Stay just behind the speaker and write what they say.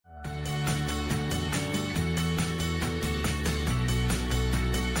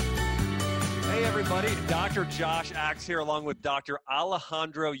everybody. Dr. Josh Axe here along with Dr.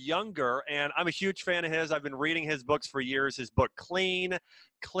 Alejandro Junger, and I'm a huge fan of his. I've been reading his books for years. His book, Clean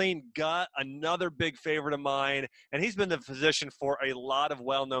Gut, another big favorite of mine, and he's been the physician for a lot of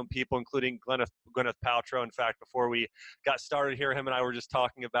well-known people, including Gwyneth Paltrow. In fact, before we got started here, him and I were just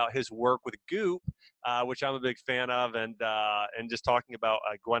talking about his work with Goop, which I'm a big fan of, and just talking about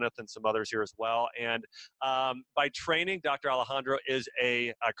Gwyneth and some others here as well. And by training, Dr. Alejandro is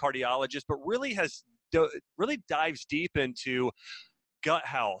a cardiologist, but really dives deep into gut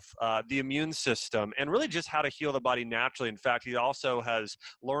health, the immune system, and really just how to heal the body naturally. In fact, he also has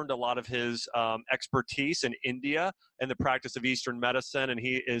learned a lot of his expertise in India and the practice of Eastern medicine, and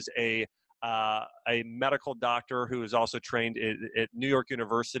he is a medical doctor who is also trained at New York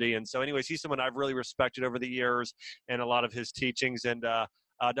University. And so anyways, he's someone I've really respected over the years and a lot of his teachings. And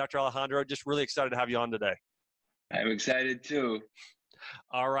Dr. Alejandro, just really excited to have you on today. I'm excited too.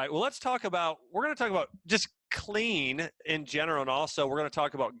 All right. Well, we're going to talk about just clean in general, and also we're going to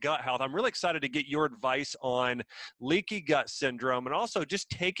talk about gut health. I'm really excited to get your advice on leaky gut syndrome and also just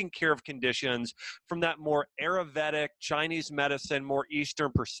taking care of conditions from that more Ayurvedic, Chinese medicine, more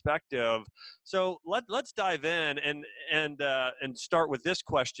Eastern perspective. So let's dive in and start with this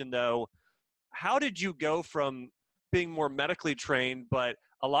question though. How did you go from being more medically trained, but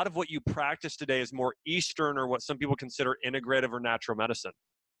a lot of what you practice today is more Eastern, or what some people consider integrative or natural medicine?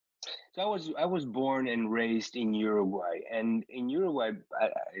 So I was born and raised in Uruguay, and in Uruguay,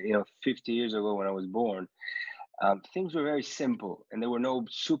 50 years ago when I was born, things were very simple, and there were no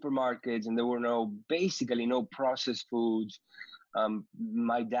supermarkets, and there were basically no processed foods.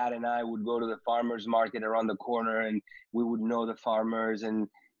 My dad and I would go to the farmers market around the corner, and we would know the farmers, and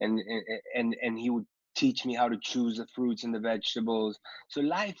he would teach me how to choose the fruits and the vegetables. So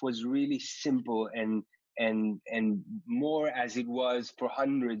life was really simple and more as it was for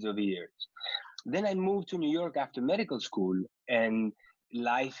hundreds of years. Then I moved to New York after medical school, and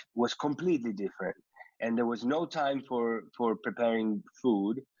life was completely different. And there was no time for preparing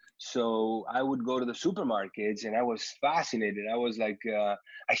food. So I would go to the supermarkets, and I was fascinated. I was like,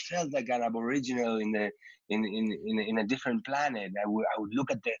 I felt like an aboriginal in a different planet. I would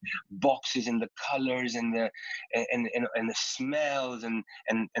look at the boxes and the colors and the smells and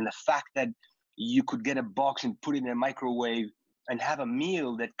the fact that you could get a box and put it in a microwave and have a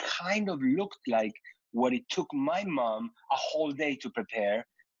meal that kind of looked like what it took my mom a whole day to prepare,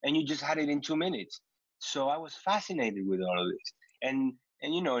 and you just had it in 2 minutes. So I was fascinated with all of this. And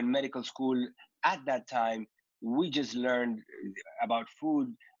in medical school at that time, we just learned about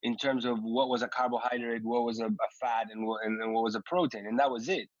food in terms of what was a carbohydrate, what was a fat, and what was a protein, and that was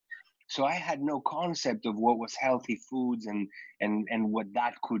it. So I had no concept of what was healthy foods and what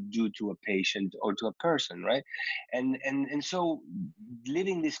that could do to a patient or to a person, right? And so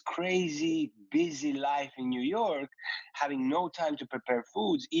living this crazy, busy life in New York, having no time to prepare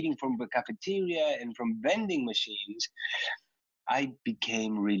foods, eating from the cafeteria and from vending machines, I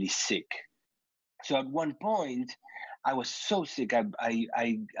became really sick. So at one point, I was so sick,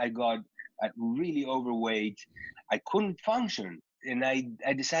 I got really overweight. I couldn't function. And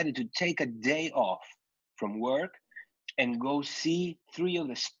I decided to take a day off from work and go see 3 of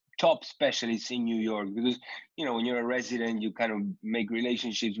the top specialists in New York, because when you're a resident, you kind of make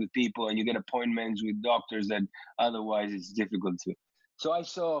relationships with people and you get appointments with doctors that otherwise it's difficult to. So I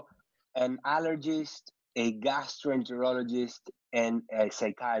saw an allergist, a gastroenterologist, and a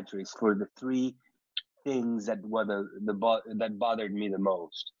psychiatrist for the 3 things that were that bothered me the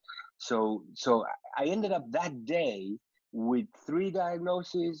most. So I ended up that day with 3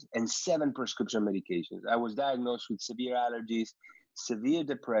 diagnoses and 7 prescription medications. I was diagnosed with severe allergies, severe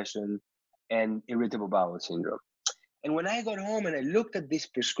depression, and irritable bowel syndrome. And when I got home and I looked at these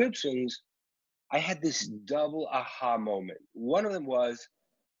prescriptions, I had this double aha moment. One of them was,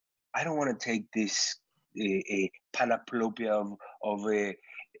 I don't want to take this a panoplia of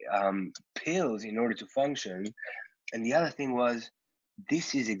pills in order to function. And the other thing was,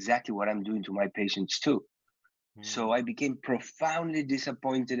 this is exactly what I'm doing to my patients too. So I became profoundly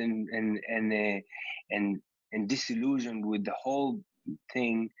disappointed and disillusioned with the whole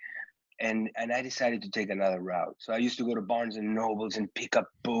thing, and I decided to take another route. So I used to go to Barnes and Nobles and pick up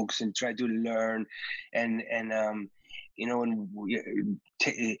books and try to learn, and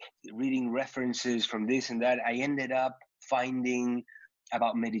reading references from this and that. I ended up finding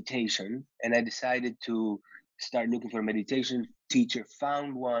about meditation, and I decided to start looking for a meditation teacher.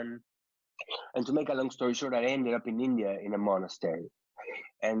 Found one. And to make a long story short, I ended up in India in a monastery.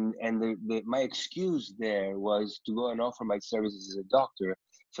 And my excuse there was to go and offer my services as a doctor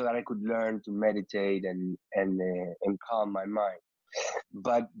so that I could learn to meditate and calm my mind.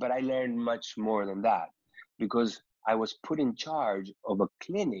 But I learned much more than that, because I was put in charge of a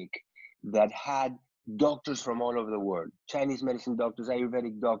clinic that had doctors from all over the world: Chinese medicine doctors,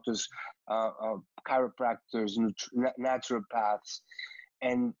 Ayurvedic doctors, chiropractors, naturopaths,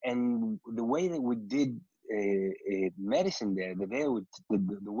 and the way that we did medicine there,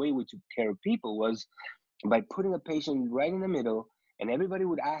 the way we took care of people was by putting a patient right in the middle, and everybody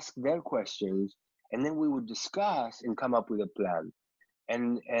would ask their questions, and then we would discuss and come up with a plan.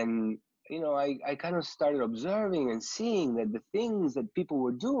 And I kind of started observing and seeing that the things that people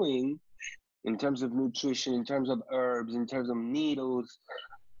were doing in terms of nutrition, in terms of herbs, in terms of needles,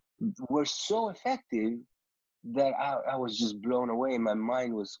 were so effective that I was just blown away. My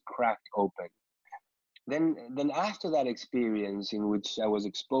mind was cracked open. Then after that experience, in which I was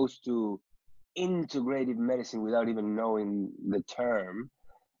exposed to integrative medicine without even knowing the term,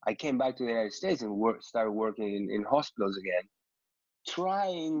 I came back to the United States and started working in hospitals again,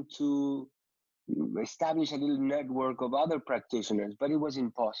 trying to establish a little network of other practitioners, but it was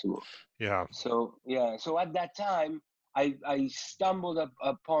impossible. Yeah. So yeah, so at that time, I stumbled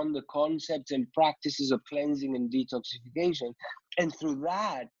upon the concepts and practices of cleansing and detoxification, and through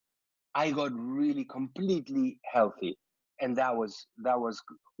that, I got really completely healthy, and that was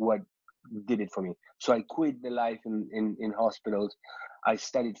what did it for me. So I quit the life in hospitals. I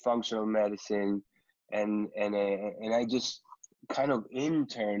studied functional medicine, and I just kind of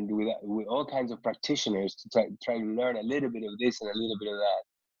interned with all kinds of practitioners to try to learn a little bit of this and a little bit of that,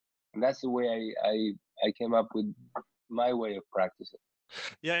 and that's the way I came up with my way of practicing.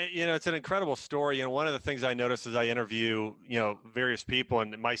 Yeah, it's an incredible story. One of the things I notice as I interview, various people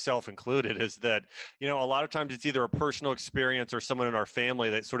and myself included is that, a lot of times it's either a personal experience or someone in our family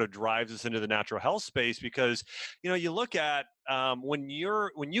that sort of drives us into the natural health space because, you look at when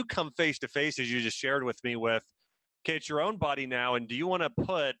you come face to face, as you just shared with me with, okay, it's your own body now. And do you want to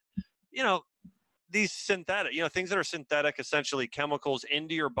put, you know, these synthetic, things that are synthetic, essentially chemicals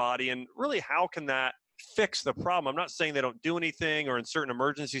into your body? And really, how can that fix the problem? I'm not saying they don't do anything or in certain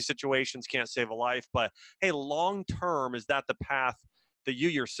emergency situations can't save a life, but hey, long term, is that the path that you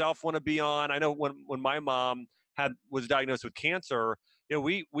yourself want to be on? I know when my mom was diagnosed with cancer,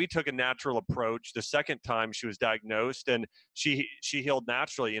 we took a natural approach the second time she was diagnosed, and she healed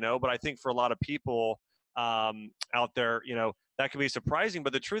naturally, but I think for a lot of people out there, that can be surprising.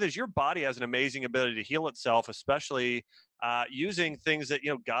 But the truth is, your body has an amazing ability to heal itself, especially using things that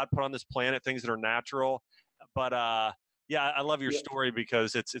God put on this planet, things that are natural. But yeah, I love your Yeah. story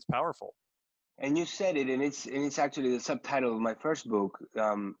because it's powerful. And you said it, and it's actually the subtitle of my first book.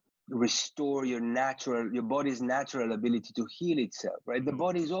 Restore your body's natural ability to heal itself. Right, the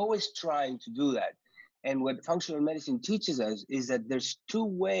body is always trying to do that, and what functional medicine teaches us is that there's two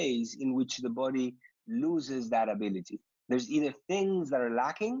ways in which the body loses that ability. There's either things that are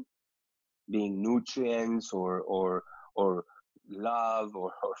lacking, being nutrients or love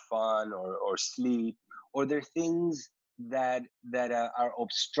or fun or sleep, or there are things that are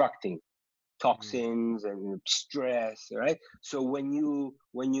obstructing, Mm. toxins and stress, right? So when you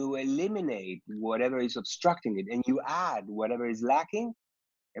eliminate whatever is obstructing it and you add whatever is lacking,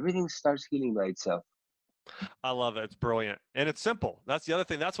 everything starts healing by itself. I love it. It's brilliant. And it's simple. That's the other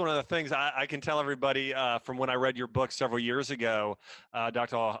thing. That's one of the things I can tell everybody from when I read your book several years ago,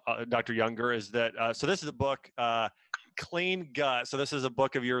 Dr. Younger, is that so this is a book, Clean Gut. So this is a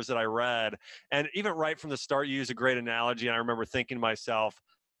book of yours that I read. And even right from the start, you use a great analogy. And I remember thinking to myself,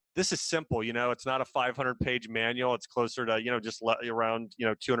 this is simple. It's not a 500-page manual. It's closer to, just around,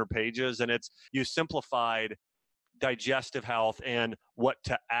 200 pages. And you simplified digestive health and what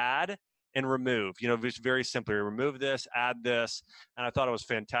to add and remove. Just very simply remove this, add this. And I thought it was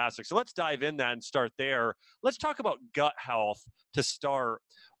fantastic. So let's dive in that and start there. Let's talk about gut health to start.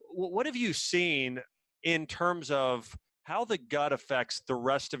 What have you seen in terms of how the gut affects the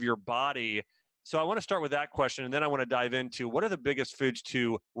rest of your body? So I want to start with that question, and then I want to dive into what are the biggest foods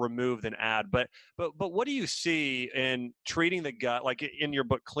to remove than add. But what do you see in treating the gut, like in your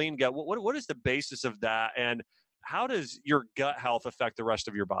book, Clean Gut? What is the basis of that, and how does your gut health affect the rest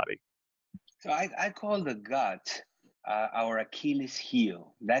of your body? So I call the gut our Achilles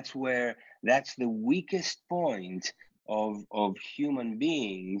heel. That's the weakest point of human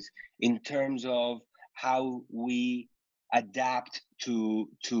beings in terms of how we adapt to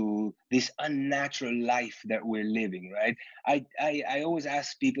this unnatural life that we're living, right? I always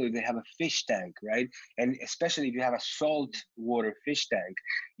ask people if they have a fish tank, right? And especially if you have a salt water fish tank,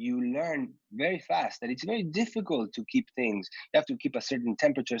 you learn very fast that it's very difficult to keep things. You have to keep a certain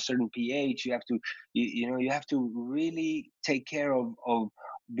temperature, a certain pH. You have to you have to really take care of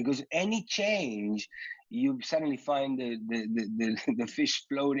because any change you suddenly find the fish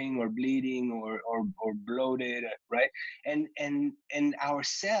floating or bleeding or bloated, right? And our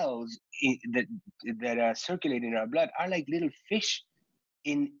cells that are circulating in our blood are like little fish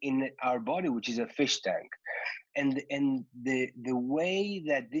in our body, which is a fish tank. And the way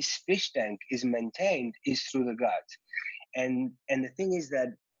that this fish tank is maintained is through the gut. And the thing is that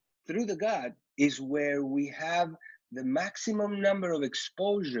through the gut is where we have the maximum number of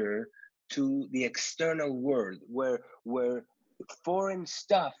exposure to the external world, where foreign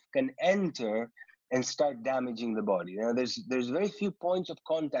stuff can enter and start damaging the body. There's very few points of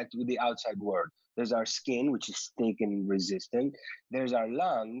contact with the outside world. There's our skin, which is thick and resistant. There's our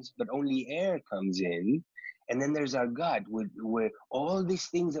lungs, but only air comes in. And then there's our gut, where all these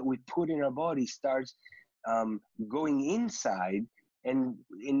things that we put in our body starts going inside. And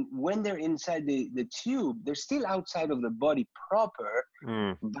when they're inside the tube, they're still outside of the body proper,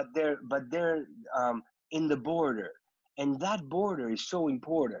 Mm. but they're in the border. And that border is so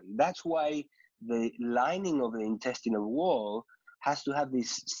important. That's why the lining of the intestinal wall has to have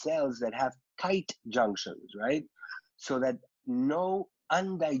these cells that have tight junctions, right? So that no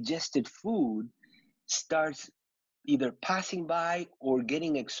undigested food starts either passing by or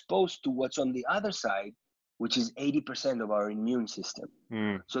getting exposed to what's on the other side, which is 80% of our immune system.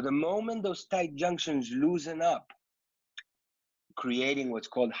 Mm. So the moment those tight junctions loosen up, creating what's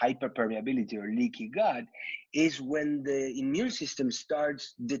called hyperpermeability or leaky gut, is when the immune system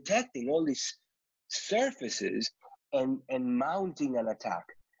starts detecting all these surfaces and mounting an attack.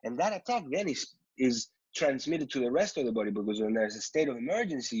 And that attack then is transmitted to the rest of the body, because when there's a state of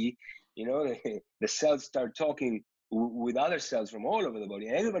emergency, the cells start talking with other cells from all over the body,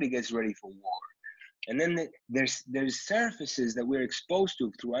 and everybody gets ready for war. And then there's surfaces that we're exposed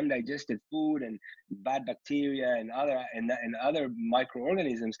to through undigested food and bad bacteria and other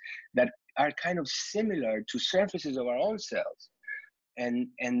microorganisms that are kind of similar to surfaces of our own cells. And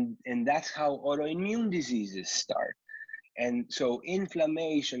that's how autoimmune diseases start. And so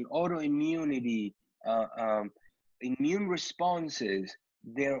inflammation, autoimmunity, immune responses,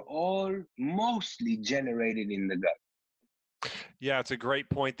 they're all mostly generated in the gut. Yeah, it's a great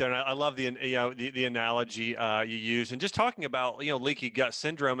point there. And I love the analogy you use, and just talking about leaky gut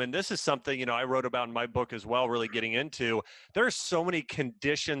syndrome. And this is something I wrote about in my book as well. Really getting into, there are so many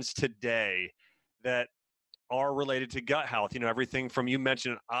conditions today that are related to gut health. Everything from, you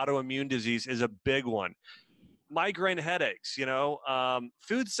mentioned, autoimmune disease is a big one. Migraine headaches,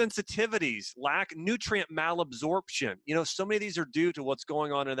 food sensitivities, lack nutrient malabsorption. So many of these are due to what's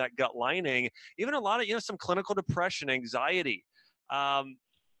going on in that gut lining. Even a lot of, some clinical depression, anxiety. Um,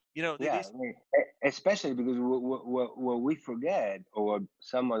 Yeah, these. especially because what we forget, or what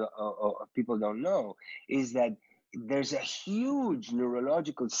some of people don't know, is that there's a huge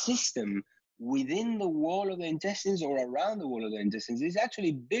neurological system within the wall of the intestines or around the wall of the intestines. It's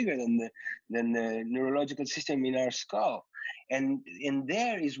actually bigger than the neurological system in our skull, and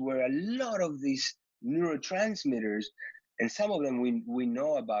there is where a lot of these neurotransmitters, and some of them we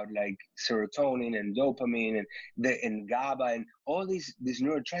know about, like serotonin and dopamine and GABA and all these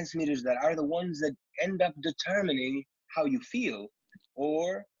neurotransmitters that are the ones that end up determining how you feel,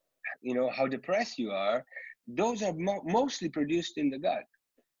 or how depressed you are. Those are mostly produced in the gut.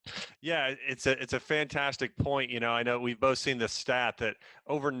 Yeah, it's a fantastic point. I know we've both seen this stat that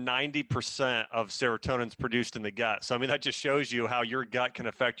over 90% of serotonin is produced in the gut. So I mean, that just shows you how your gut can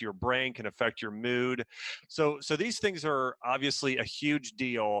affect your brain, can affect your mood. So these things are obviously a huge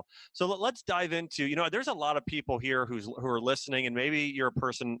deal. So let's dive into, there's a lot of people here who are listening, and maybe you're a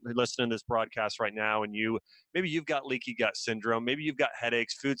person listening to this broadcast right now, and maybe you've got leaky gut syndrome, maybe you've got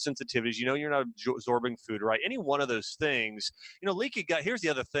headaches, food sensitivities, you're not absorbing food right. Any one of those things, leaky gut. Here's the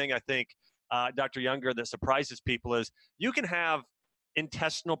other thing I think, Dr. Junger, that surprises people is you can have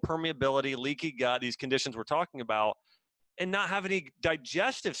intestinal permeability, leaky gut, these conditions we're talking about, and not have any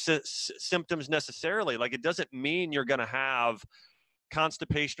digestive symptoms necessarily. Like, it doesn't mean you're going to have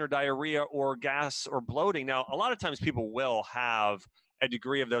constipation or diarrhea or gas or bloating. Now, a lot of times people will have a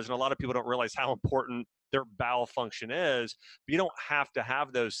degree of those, and a lot of people don't realize how important their bowel function is, but you don't have to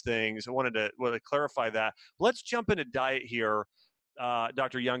have those things. I wanted to clarify that. Let's jump into diet here,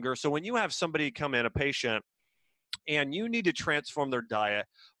 Dr. Junger. So when you have somebody come in, a patient, and you need to transform their diet,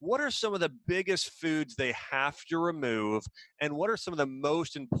 what are some of the biggest foods they have to remove, and what are some of the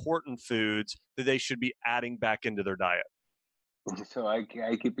most important foods that they should be adding back into their diet? So I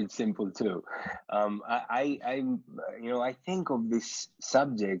keep it simple too. I think of this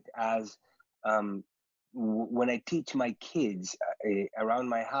subject as, when I teach my kids around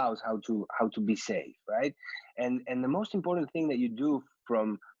my house how to be safe, right? And the most important thing that you do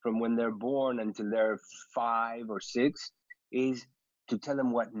from when they're born until they're 5 or 6 is to tell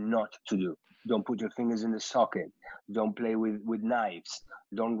them what not to do. Don't put your fingers in the socket. Don't play with knives.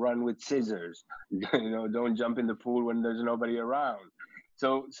 Don't run with scissors. Don't jump in the pool when there's nobody around.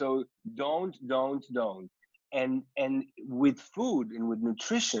 So don't. And with food and with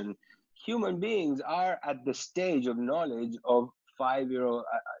nutrition, human beings are at the stage of knowledge of 5-year-old,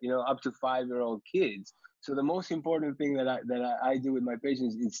 up to 5-year-old kids. So the most important thing that I do with my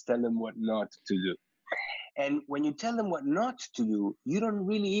patients is tell them what not to do. And when you tell them what not to do, you don't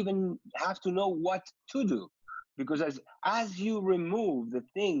really even have to know what to do, because as you remove the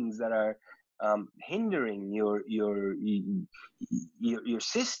things that are hindering your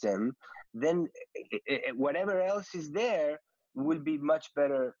system, then whatever else is there will be much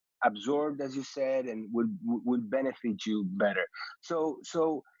better absorbed, as you said, and will benefit you better.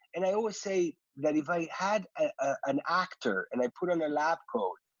 So, and I always say that if I had an actor and I put on a lab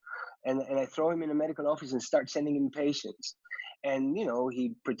coat and I throw him in a medical office and start sending in patients. And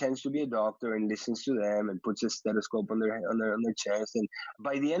he pretends to be a doctor and listens to them and puts a stethoscope on their chest. And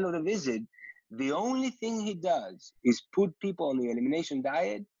by the end of the visit, the only thing he does is put people on the elimination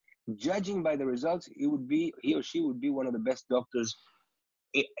diet. Judging by the results, he or she would be one of the best doctors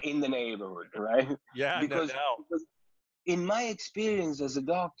in the neighborhood, right? Yeah, no because, doubt. because in my experience as a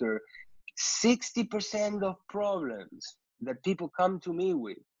doctor, 60% of problems that people come to me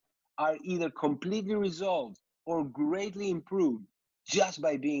with are either completely resolved or greatly improved just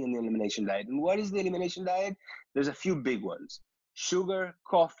by being in the elimination diet. And what is the elimination diet? There's a few big ones: sugar,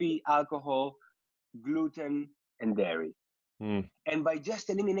 coffee, alcohol, gluten, and dairy. Mm. And by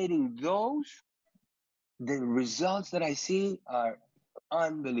just eliminating those, the results that I see are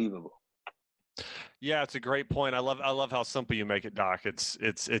unbelievable. Yeah, it's a great point. I love how simple you make it, Doc. It's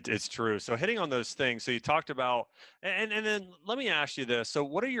true. So hitting on those things. So you talked about, and then let me ask you this. So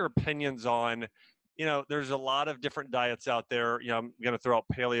what are your opinions on, there's a lot of different diets out there. I'm going to throw out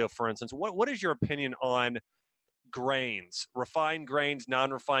paleo, for instance. What is your opinion on grains, refined grains,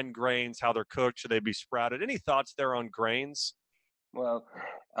 non-refined grains, how they're cooked? Should they be sprouted? Any thoughts there on grains? Well,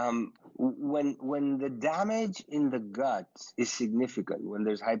 when the damage in the gut is significant, when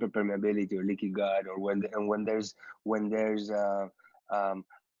there's hyperpermeability or leaky gut, or when there's um,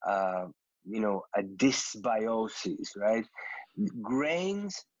 uh, a dysbiosis, right?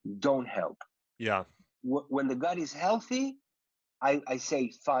 Grains don't help. Yeah. When the gut is healthy, I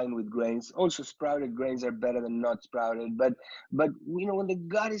say fine with grains. Also, sprouted grains are better than not sprouted. But when the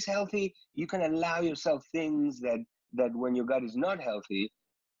gut is healthy, you can allow yourself things that when your gut is not healthy,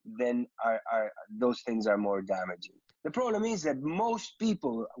 then are those things are more damaging. The problem is that most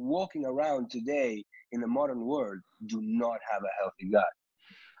people walking around today in the modern world do not have a healthy gut.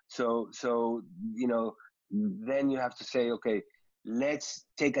 So then you have to say, okay, let's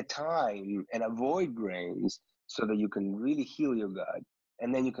take a time and avoid grains so that you can really heal your gut,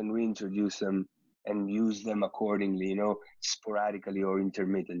 and then you can reintroduce them and use them accordingly, sporadically or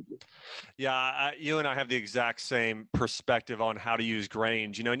intermittently. Yeah, you and I have the exact same perspective on how to use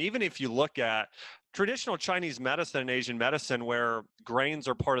grains, and even if you look at traditional Chinese medicine and Asian medicine where grains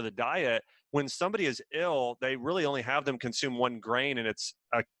are part of the diet, when somebody is ill, they really only have them consume one grain, and it's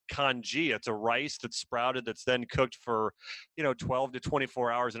a kanji. It's a rice that's sprouted that's then cooked for, 12 to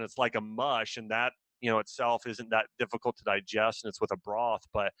 24 hours, and it's like a mush, and that itself isn't that difficult to digest, and it's with a broth.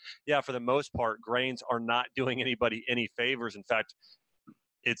 But yeah, for the most part, grains are not doing anybody any favors. In fact,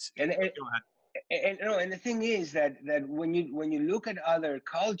 it's And go ahead. and the thing is that when you look at other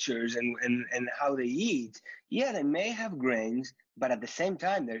cultures and how they eat, yeah, they may have grains, but at the same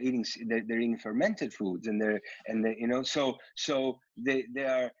time they're eating fermented foods, so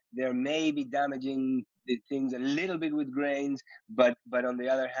they're maybe damaging the things a little bit with grains, but on the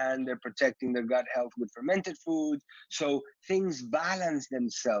other hand they're protecting their gut health with fermented foods. So things balance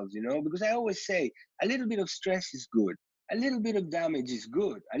themselves, because I always say a little bit of stress is good, a little bit of damage is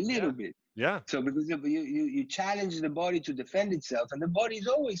good, a Yeah, little bit. yeah. So because you challenge the body to defend itself, and the body is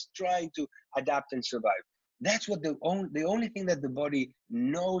always trying to adapt and survive. That's what the only thing that the body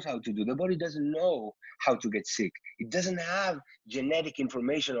knows how to do. The body doesn't know how to get sick. It doesn't have genetic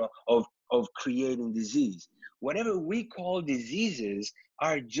information of creating disease. Whatever we call diseases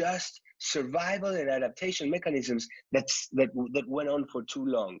are just survival and adaptation mechanisms that went on for too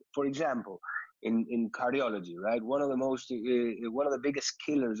long. For example, in cardiology, right? One of the biggest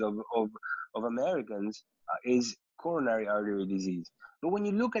killers of Americans is coronary artery disease. But when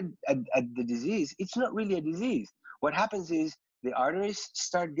you look at the disease, it's not really a disease. What happens is the arteries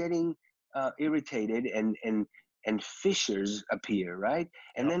start getting irritated, and fissures appear, right?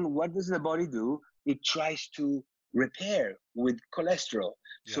 And Yep. then what does the body do? It tries to repair with cholesterol.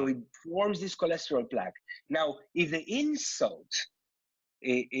 Yeah. So it forms this cholesterol plaque. Now, if the insult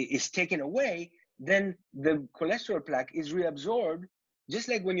is taken away, then the cholesterol plaque is reabsorbed, just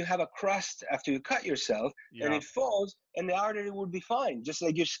like when you have a crust after you cut yourself and Yeah. it falls, and the artery would be fine, just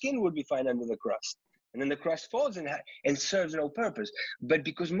like your skin would be fine under the crust. And then the crust falls and serves no purpose. But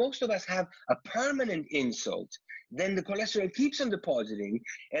because most of us have a permanent insult, then the cholesterol keeps on depositing,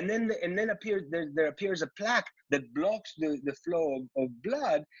 and then there appears a plaque that blocks the flow of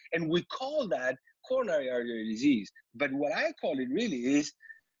blood, and we call that coronary artery disease. But what I call it really is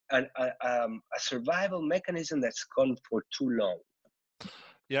a survival mechanism that's gone for too long.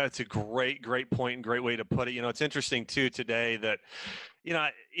 Yeah, it's a great point and great way to put it. It's interesting too today that,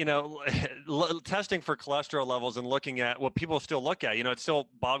 testing for cholesterol levels and looking at what people still look at, it still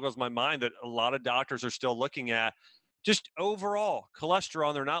boggles my mind that a lot of doctors are still looking at just overall cholesterol.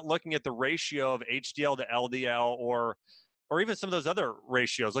 And they're not looking at the ratio of HDL to LDL or even some of those other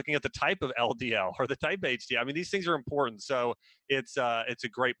ratios, looking at the type of LDL or the type of HDL. I mean, these things are important. So it's a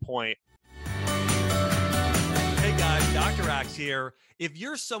great point. Hey guys, Dr. Axe here. If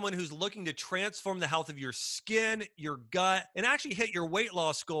you're someone who's looking to transform the health of your skin, your gut, and actually hit your weight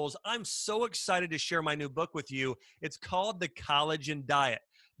loss goals, I'm so excited to share my new book with you. It's called The Collagen Diet.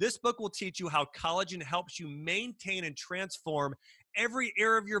 This book will teach you how collagen helps you maintain and transform every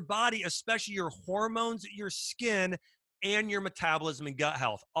area of your body, especially your hormones, your skin, and your metabolism and gut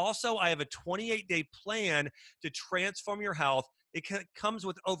health. Also, I have a 28-day plan to transform your health. It comes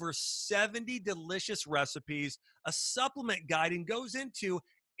with over 70 delicious recipes, a supplement guide, and goes into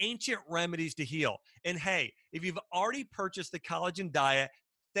ancient remedies to heal. And hey, if you've already purchased the Collagen Diet,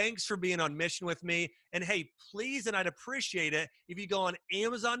 thanks for being on mission with me. And hey, please, and I'd appreciate it if you go on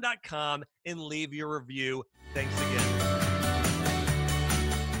Amazon.com and leave your review. Thanks again.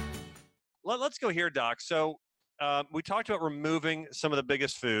 Let's go here, Doc. So we talked about removing some of the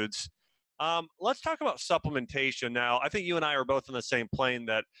biggest foods. Let's talk about supplementation now. I think you and I are both on the same plane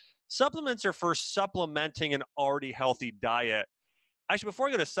that supplements are for supplementing an already healthy diet. Actually, before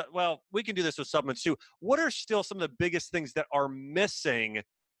I go to, we can do this with supplements too. What are still some of the biggest things that are missing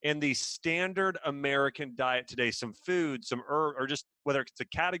in the standard American diet today? Some food, some herb, or just whether it's a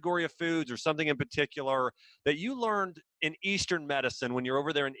category of foods or something in particular that you learned in Eastern medicine when you're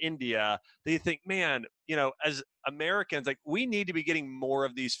over there in India that you think, man, as Americans, like we need to be getting more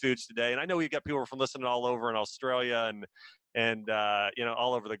of these foods today. And I know we've got people from listening all over in Australia and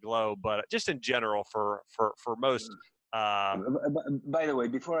all over the globe, but just in general for most. By the way,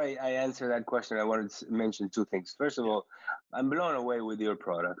 before I answer that question, I wanted to mention two things. First of all, I'm blown away with your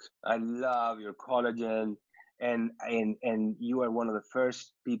products. I love your collagen, and you are one of the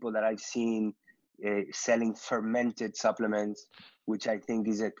first people that I've seen selling fermented supplements, which I think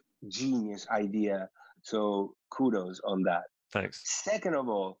is a genius idea. So kudos on that. Thanks. Second of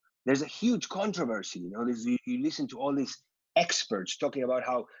all, there's a huge controversy. You listen to all these experts talking about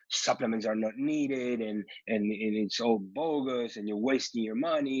how supplements are not needed and it's all bogus and you're wasting your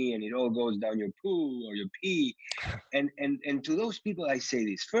money and it all goes down your poo or your pee. And to those people, I say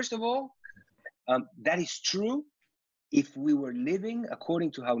this. First of all, that is true if we were living according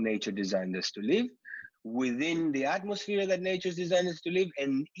to how nature designed us to live, within the atmosphere that nature's designed us to live,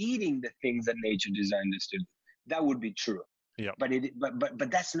 and eating the things that nature designed us to live. That would be true. Yeah. But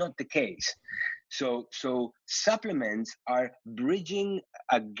that's not the case. So supplements are bridging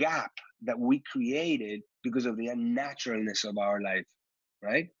a gap that we created because of the unnaturalness of our life,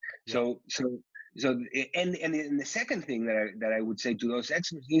 right? Yeah. And the second thing that I would say to those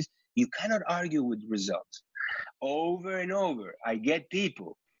experts is you cannot argue with results. Over and over, I get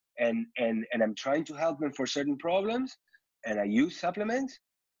people and I'm trying to help them for certain problems, and I use supplements,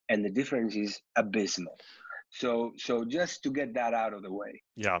 and the difference is abysmal. So just to get that out of the way.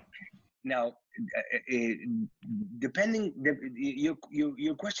 Yeah. Now, your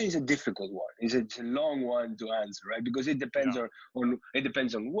question is a difficult one. It's a long one to answer, right? Because it depends on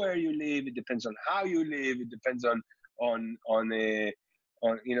where you live. It depends on how you live. It depends on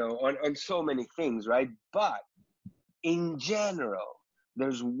so many things, right? But in general,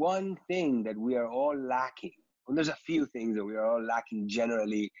 there's one thing that we are all lacking. Well, there's a few things that we are all lacking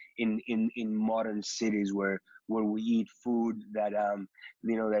generally in modern cities where we eat food that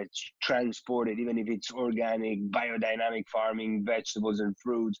that's transported, even if it's organic, biodynamic farming, vegetables and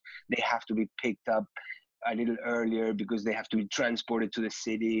fruits, they have to be picked up a little earlier because they have to be transported to the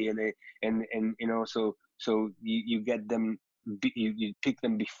city, and so you get them, you pick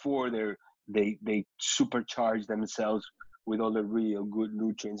them before they supercharge themselves with all the real good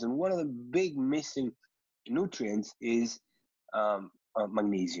nutrients. And one of the big missing nutrients is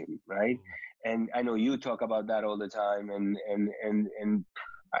magnesium, right? and I know you talk about that all the time,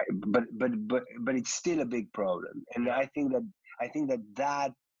 but it's still a big problem, and Yeah. I think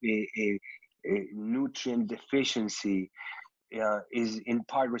that nutrient deficiency is in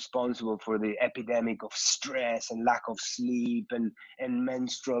part responsible for the epidemic of stress and lack of sleep and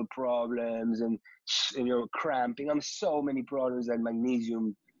menstrual problems and cramping. So many problems that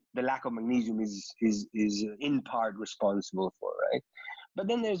the lack of magnesium is in part responsible for, right? But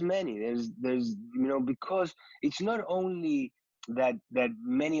then there's because it's not only that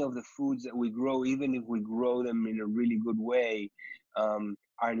many of the foods that we grow, even if we grow them in a really good way,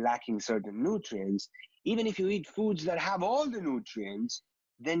 are lacking certain nutrients. Even if you eat foods that have all the nutrients,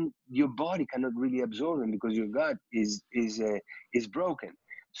 then your body cannot really absorb them because your gut is broken.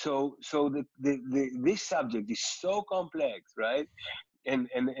 So this subject is so complex, right? And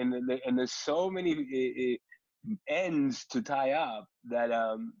there's so many ends to tie up that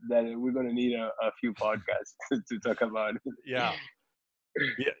we're going to need a few podcasts to talk about. Yeah.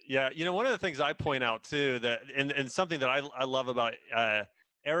 Yeah, yeah. One of the things I point out too that, and something that I love about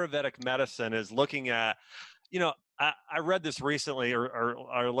Ayurvedic medicine is looking at, I read this recently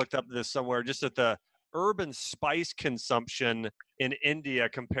or looked up this somewhere, just at the herb and spice consumption in India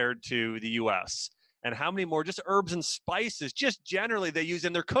compared to the U.S. and how many more just herbs and spices just generally they use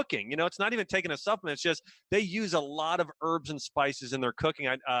in their cooking. It's not even taking a supplement. It's just they use a lot of herbs and spices in their cooking.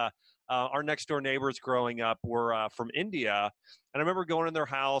 Our next door neighbors growing up were from India, and I remember going in their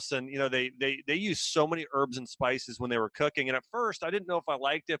house, and they used so many herbs and spices when they were cooking. And at first, I didn't know if I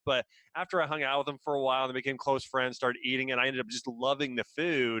liked it, but after I hung out with them for a while, and they became close friends, started eating, and I ended up just loving the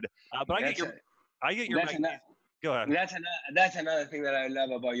food. But I get your That's magnesium. Go ahead. that's another thing that I love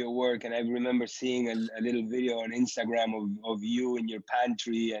about your work, and I remember seeing a little video on Instagram of you in your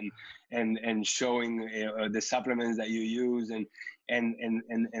pantry and showing the supplements that you use and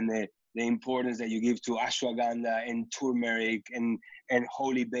the importance that you give to ashwagandha and turmeric and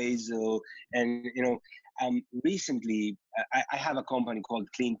holy basil. And recently I have a company called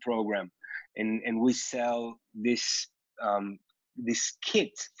Clean Program, and we sell this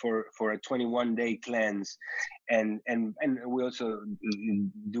kit for a 21-day cleanse, and we also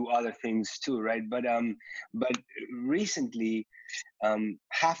do other things too, right? But recently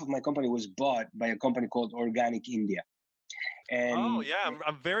half of my company was bought by a company called Organic India. Oh And yeah,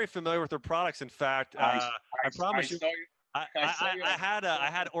 I'm very familiar with their products. In fact, I I promise you. saw you. I saw you. I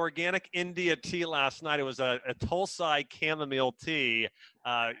had organic India tea last night. It was a Tulsi chamomile tea.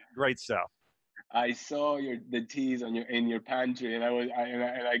 Great stuff. I saw the teas on your pantry, and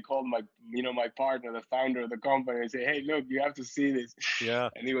I called my partner, the founder of the company. I said, "Hey, look, you have to see this." Yeah.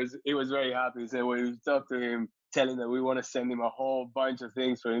 And he was very happy. He said, "Well, we talked to him, telling that we want to send him a whole bunch of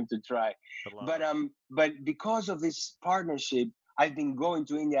things for him to try." I love it. But because of this partnership, I've been going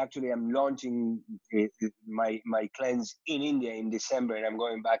to India. Actually, I'm launching my cleanse in India in December, and I'm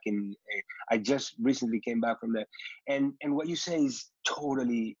going back in. I just recently came back from there, and what you say is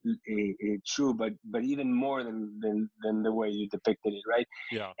totally true, but even more than the way you depicted it, right?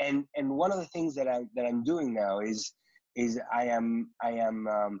 Yeah. And one of the things that I'm doing now is I am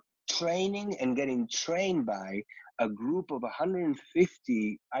training and getting trained by a group of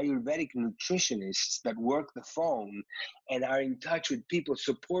 150 Ayurvedic nutritionists that work the phone and are in touch with people,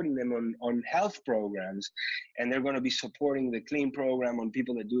 supporting them on health programs. And they're going to be supporting the Clean Program on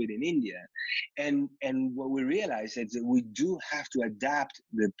people that do it in India. And what we realize is that we do have to adapt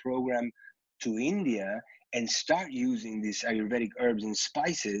the program to India and start using these Ayurvedic herbs and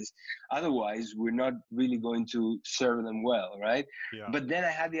spices. Otherwise, we're not really going to serve them well, right? Yeah. But then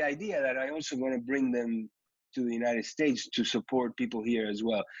I had the idea that I also going to bring them to the United States to support people here as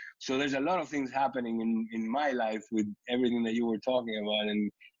well. So there's a lot of things happening in my life with everything that you were talking about, and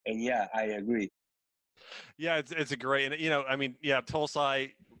yeah, I agree. Yeah, it's a great, and I mean, yeah,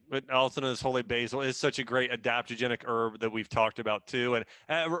 Tulsi, but also known as holy basil, is such a great adaptogenic herb that we've talked about too.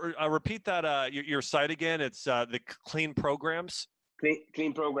 And repeat that your site again. It's the Clean Programs.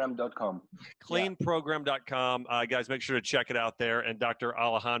 Cleanprogram.com. Yeah. Cleanprogram.com. Guys, make sure to check it out there. And Dr.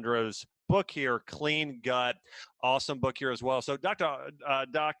 Alejandro's book here, Clean Gut, awesome book here as well. So, Doc,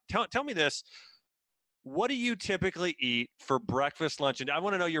 tell me this. What do you typically eat for breakfast, lunch, and I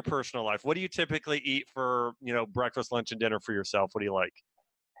want to know your personal life. What do you typically eat for, breakfast, lunch, and dinner for yourself? What do you like?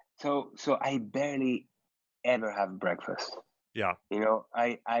 So I barely ever have breakfast. Yeah.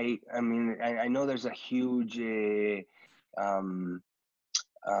 I mean, I know there's a huge um,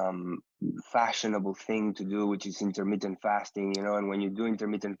 um, fashionable thing to do, which is intermittent fasting, you know. And when you do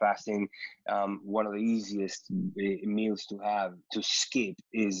intermittent fasting, one of the easiest meals to have to skip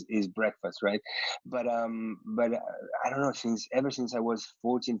is breakfast, right? But I don't know, since ever since I was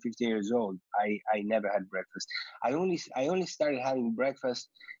 14, 15 years old, I never had breakfast. I only started having breakfast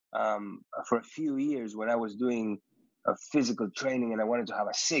for a few years when I was doing a physical training and I wanted to have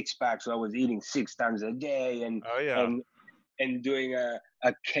a six pack, so I was eating 6 times a day Oh yeah. and and doing a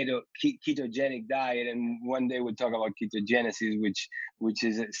ketogenic diet. And one day we'll talk about ketogenesis, which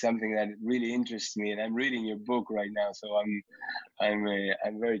is something that really interests me. And I'm reading your book right now, so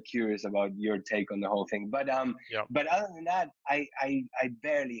I'm very curious about your take on the whole thing. Yep. But other than that, I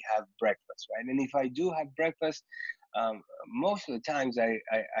barely have breakfast, right? And if I do have breakfast, most of the times I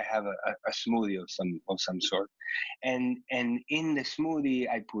have a smoothie of some sort, and in the smoothie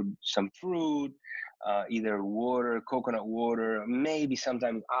I put some fruit, either water, coconut water, maybe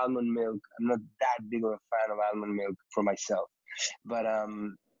sometimes almond milk. I'm not that big of a fan of almond milk for myself, but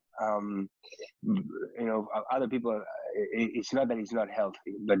um, other people. It's not that it's not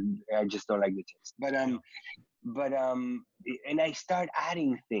healthy, but I just don't like the taste. And I start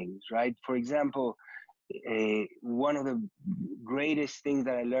adding things, right? For example, one of the greatest things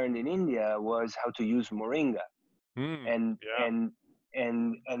that I learned in India was how to use moringa, and Yeah. and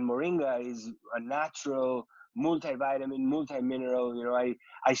and moringa is a natural multivitamin, multi-mineral. You know,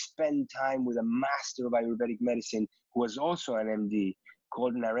 I spent time with a master of Ayurvedic medicine who was also an MD,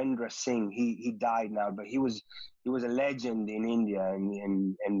 called Narendra Singh. He died now, but he was a legend in India,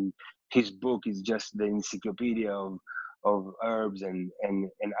 and his book is just the encyclopedia of herbs and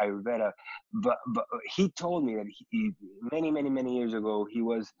Ayurveda. But he told me that many years ago he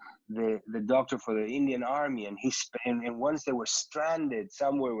was the doctor for the Indian army, and and once they were stranded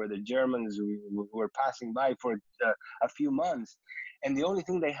somewhere where the Germans were passing by for a few months, and the only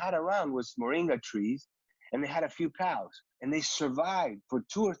thing they had around was moringa trees, and they had a few cows, and they survived for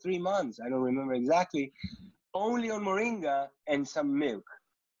 2 or 3 months. I don't remember exactly, only on moringa and some milk.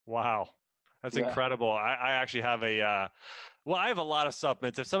 Wow. That's Yeah. incredible. I actually have well, I have a lot of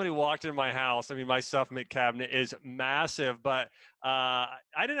supplements. If somebody walked in my house, I mean, my supplement cabinet is massive, but I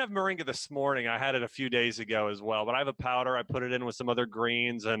didn't have moringa this morning. I had it a few days ago as well, but I have a powder. I put it in with some other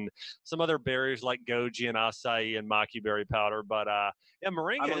greens and some other berries like goji and acai and maki berry powder. But yeah, I'm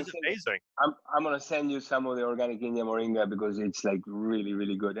moringa gonna is send amazing. I'm gonna send you some of the organic India moringa because it's like really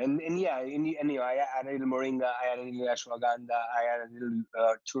really good. And yeah, I add a little moringa, I add a little ashwagandha, I add a little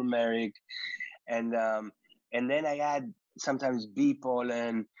turmeric, and um, and then I add sometimes bee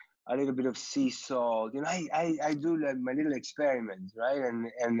pollen, a little bit of sea salt. You know, I do like my little experiments, right?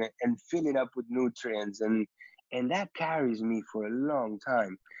 And fill it up with nutrients, and that carries me for a long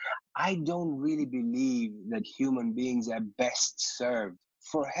time. I don't really believe that human beings are best served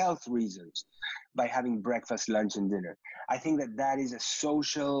for health reasons by having breakfast, lunch, and dinner. I think that is a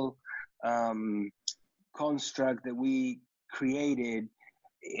social um, construct that we created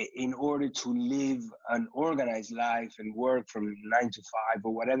in order to live an organized life and work from 9 to 5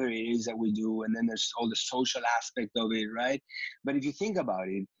 or whatever it is that we do. And then there's all the social aspect of it, right? But if you think about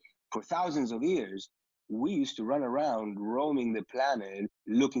it, for thousands of years, we used to run around roaming the planet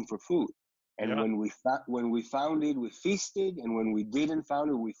looking for food. And Yeah. when we found it, we feasted, and when we didn't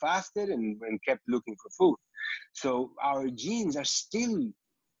found it, we fasted and kept looking for food. So our genes are still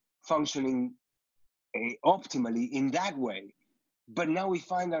functioning optimally in that way, but now we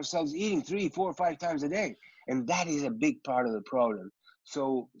find ourselves eating 3, 4, 5 times a day, and that is a big part of the problem.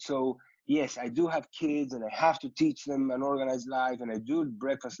 So yes, I do have kids, and I have to teach them an organized life, and I do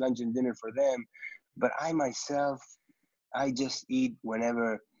breakfast, lunch, and dinner for them. But I myself, I just eat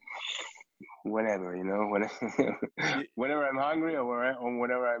whenever, whenever I'm hungry or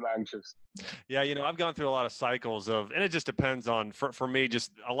whenever I'm anxious. Yeah, I've gone through a lot of cycles and it just depends on, for me,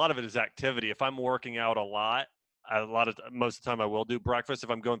 just a lot of it is activity. If I'm working out most of the time I will do breakfast. If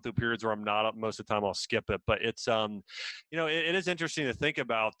I'm going through periods where I'm not, most of the time I'll skip it. But it's, it is interesting to think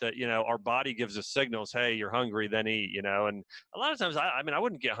about that, our body gives us signals, hey, you're hungry, then eat, and a lot of times, I mean, I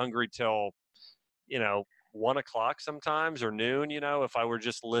wouldn't get hungry till, you know, 1 o'clock sometimes or noon, if I were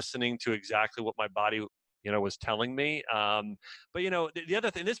just listening to exactly what my body, was telling me. But, the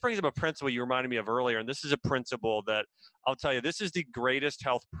other thing, this brings up a principle you reminded me of earlier. And this is a principle that I'll tell you, this is the greatest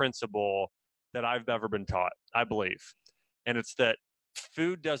health principle that I've ever been taught, I believe. And it's that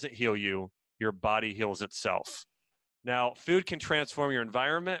food doesn't heal you, your body heals itself. Now, food can transform your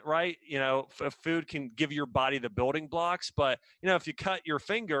environment, right? Food can give your body the building blocks, but if you cut your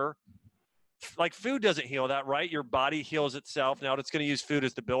finger, like food doesn't heal that, right? Your body heals itself. Now it's going to use food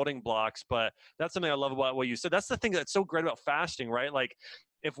as the building blocks, but that's something I love about what you said. That's the thing that's so great about fasting, right? Like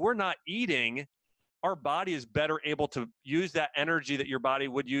if we're not eating, our body is better able to use that energy that your body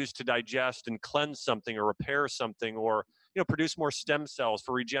would use to digest and cleanse something or repair something, or produce more stem cells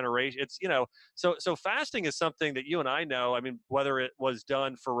for regeneration. It's so fasting is something that you and I know. I mean, whether it was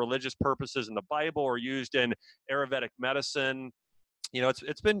done for religious purposes in the Bible or used in Ayurvedic medicine,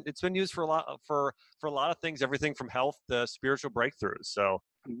 it's been used for a lot of things, everything from health to spiritual breakthroughs. So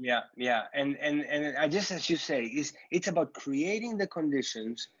Yeah, and I just, as you say, it's about creating the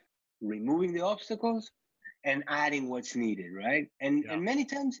conditions, removing the obstacles, and adding what's needed, right? And yeah. and many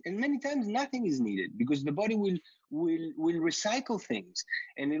times nothing is needed, because the body will recycle things,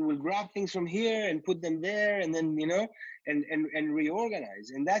 and it will grab things from here and put them there, and then and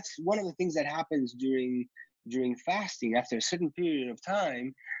reorganize. And that's one of the things that happens during fasting. After a certain period of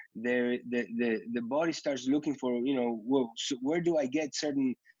time, the body starts looking for, well, so where do I get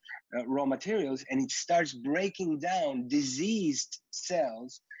certain raw materials, and it starts breaking down diseased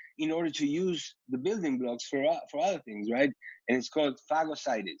cells in order to use the building blocks for other things, right? And it's called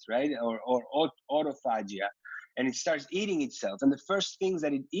phagocytics, right? Or autophagia. And it starts eating itself, and the first things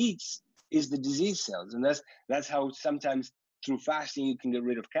that it eats is the disease cells. And that's how sometimes through fasting you can get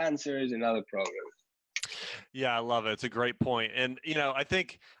rid of cancers and other problems. Yeah, I love it. It's a great point. And I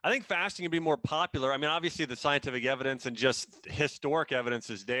think fasting can be more popular. I mean, obviously the scientific evidence and just historic evidence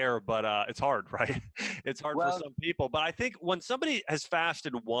is there, but it's hard, right? It's hard for Well, some people. But I think when somebody has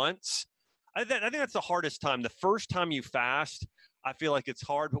fasted once, I think that's the hardest time. The first time you fast, I feel like it's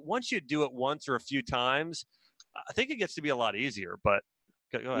hard. But once you do it once or a few times, I think it gets to be a lot easier. But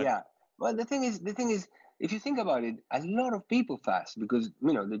go ahead. yeah. Well, the thing is, if you think about it, a lot of people fast because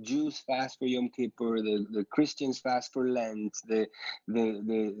the Jews fast for Yom Kippur, the Christians fast for Lent, the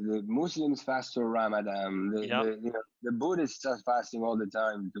Muslims fast for Ramadan, Yep. the Buddhists are fasting all the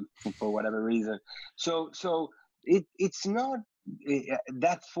time for whatever reason. So it's not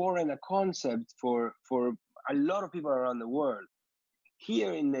that foreign a concept for a lot of people around the world.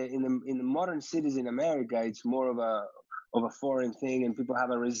 Here in the modern cities in America, it's more of a foreign thing, and people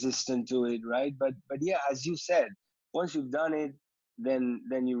have a resistance to it, right? But yeah, as you said, once you've done it,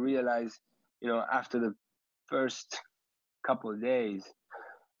 then you realize, after the first couple of days,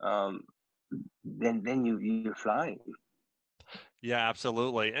 um, then you're flying. Yeah,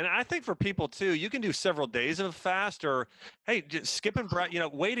 absolutely. And I think for people too, you can do several days of a fast, or hey, just skipping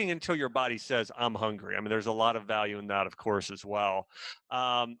waiting until your body says I'm hungry. I mean, there's a lot of value in that, of course, as well.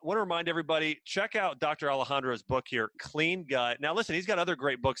 Want to remind everybody, check out Dr. Alejandro's book here, Clean Gut. Now, listen, he's got other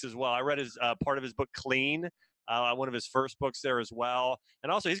great books as well. I read his part of his book, Clean. One of his first books there as well.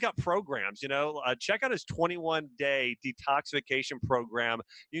 And also, he's got programs. Check out his 21-day detoxification program.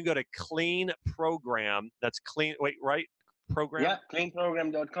 You can go to Clean Program. That's clean. Wait, right? Program. Yeah,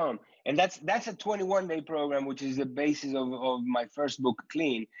 cleanprogram.com. And that's a 21-day program, which is the basis of my first book,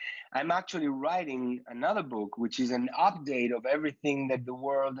 Clean. I'm actually writing another book, which is an update of everything that the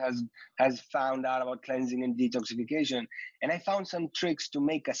world has found out about cleansing and detoxification. And I found some tricks to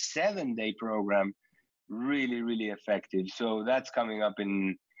make a 7-day program really, really effective. So that's coming up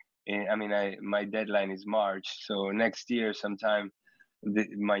my deadline is March. So next year sometime,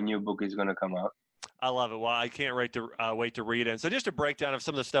 my new book is going to come out. I love it. Well, I can't wait to read it. And so just a breakdown of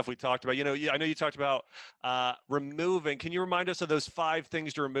some of the stuff we talked about. I know you talked about removing. Can you remind us of those 5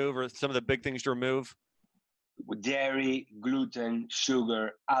 things to remove, or some of the big things to remove? Dairy, gluten,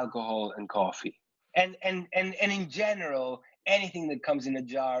 sugar, alcohol, and coffee. And in general, anything that comes in a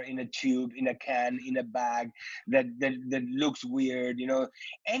jar, in a tube, in a can, in a bag that looks weird,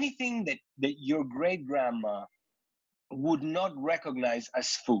 anything that your great grandma would not recognize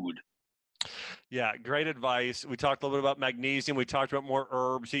as food. Yeah, great advice. We talked a little bit about magnesium. We talked about more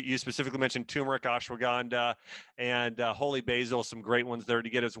herbs. You specifically mentioned turmeric, ashwagandha, and holy basil, some great ones there to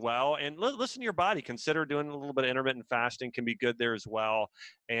get as well. And listen to your body. Consider doing a little bit of intermittent fasting, can be good there as well.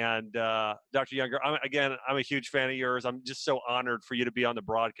 And Dr. Junger, I'm a huge fan of yours. I'm just so honored for you to be on the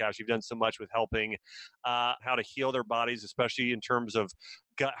broadcast. You've done so much with helping how to heal their bodies, especially in terms of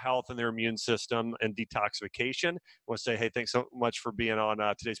gut health and their immune system and detoxification. I want to say, hey, thanks so much for being on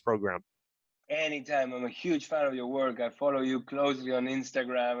today's program. Anytime. I'm a huge fan of your work. I follow you closely on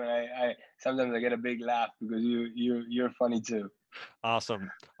Instagram, and I sometimes I get a big laugh because you're funny too. Awesome.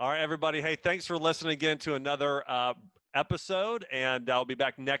 All right, everybody. Hey, thanks for listening again to another episode, and I'll be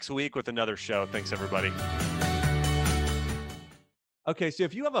back next week with another show. Thanks, everybody. Okay, so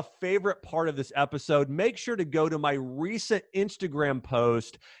if you have a favorite part of this episode, make sure to go to my recent Instagram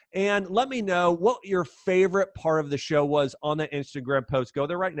post and let me know what your favorite part of the show was on the Instagram post. Go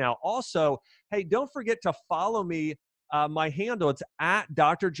there right now. Also, hey, don't forget to follow me My handle, it's at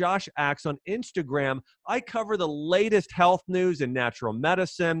Dr. Josh Axe on Instagram. I cover the latest health news and natural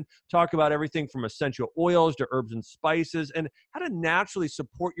medicine, talk about everything from essential oils to herbs and spices, and how to naturally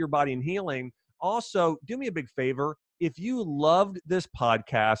support your body in healing. Also, do me a big favor. If you loved this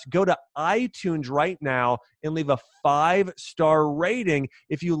podcast, go to iTunes right now and leave a 5-star rating.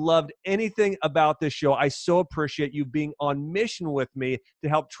 If you loved anything about this show, I so appreciate you being on mission with me to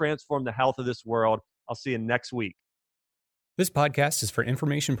help transform the health of this world. I'll see you next week. This podcast is for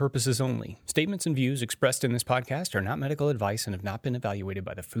information purposes only. Statements and views expressed in this podcast are not medical advice and have not been evaluated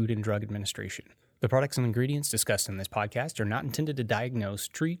by the Food and Drug Administration. The products and ingredients discussed in this podcast are not intended to diagnose,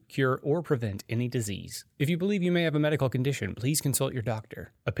 treat, cure, or prevent any disease. If you believe you may have a medical condition, please consult your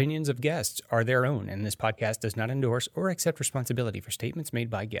doctor. Opinions of guests are their own, and this podcast does not endorse or accept responsibility for statements made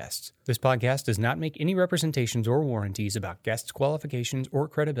by guests. This podcast does not make any representations or warranties about guests' qualifications or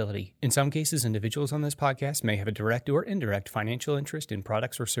credibility. In some cases, individuals on this podcast may have a direct or indirect financial interest in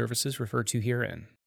products or services referred to herein.